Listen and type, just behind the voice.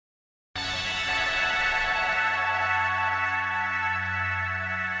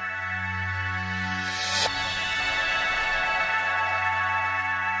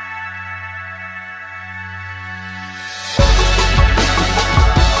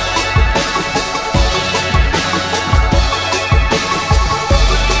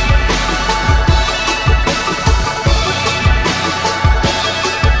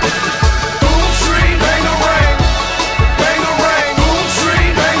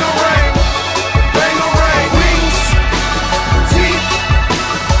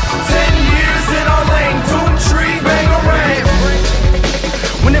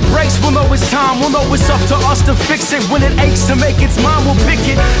fix it. When it aches to make its mind, we'll pick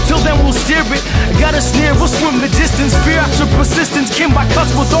it. Till then we'll steer it. Got a snare, we'll swim the distance. Fear after persistence, kin by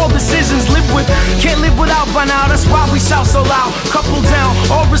cuts with all decisions. Live with, can't live without by now. That's why we shout so loud. Couple down,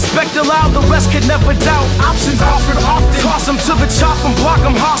 all respect allowed. The rest could never doubt. Options offered often. Toss them to the chop and block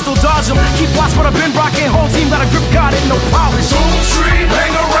them. Hostile, dodge them. Keep watch what I've been rocking. Whole team got a grip, got it, no polish. Doomtree,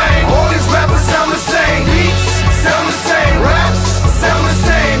 Bangarang, all these rappers sound the same. Beats sound the same, raps sound the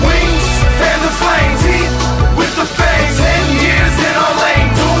same. Wings fan the flames, teeth with the fangs. 10 years in our lane.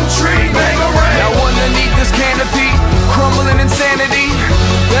 Doomtree, Bangarang. Now underneath this canopy, crumbling insanity,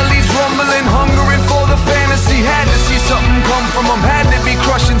 bellies rumbling, hungering for the fantasy. Had to see something come from them, had to be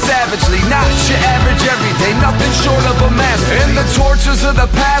crushing savagely. Not your average everyday, nothing short of a master. And the tortures of the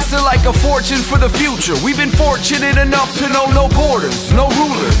past are like a fortune for the future. We've been fortunate enough to know no borders, no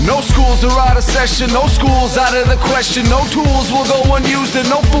rulers. No schools are out of session, no schools out of the question. No tools will go unused and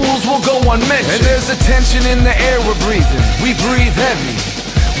no fools will go unmentioned. And there's a tension in the air we're breathing. We breathe heavy,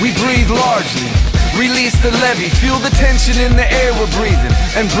 we breathe largely. Release the levy, feel the tension in the air we're breathing.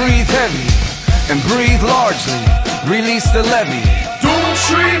 And breathe heavy, and breathe largely. Release the levy.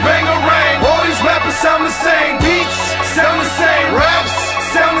 Doomtree, Bangarang, all these rappers sound the same. Beats sound the same, raps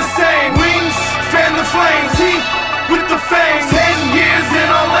sound the same. Wings fan the flames, teeth with the fangs. 10 years in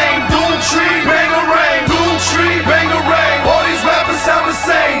our lane. Doomtree, Bangarang, Doomtree, Bangarang, all these rappers sound the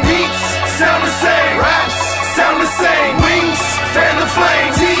same. Beats sound the same, raps sound the same. Wings fan the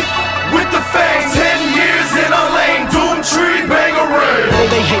flames, teeth with the fangs. 10 years in our lane. Doomtree, Bangarang. Oh,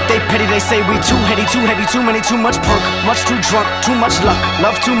 they hate, they petty, they say we too heady, too heavy, too many, too much perk, much too drunk, too much luck,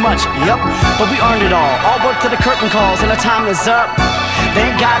 love too much, yup. But we earned it all work till the curtain calls and the time is up. They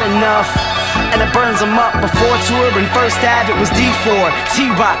ain't got enough, and it burns them up. Before tour and first Ave, it was D4,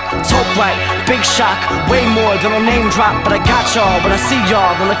 T-Rock, Toke White, Big Shock, way more than a name drop. But I got y'all, when I see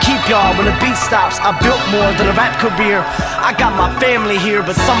y'all, when I keep y'all. When the beat stops, I built more than a rap career. I got my family here,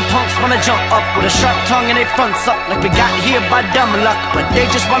 but some punks wanna jump up with a sharp tongue and they fronts up like we got here by dumb luck. But they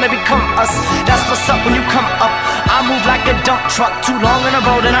just wanna become us, that's what's up when you come up. I move like a dump truck, too long in a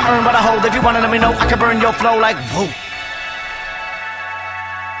road and I earn what I hold. If you wanna let me know, I can burn your flow like whoa.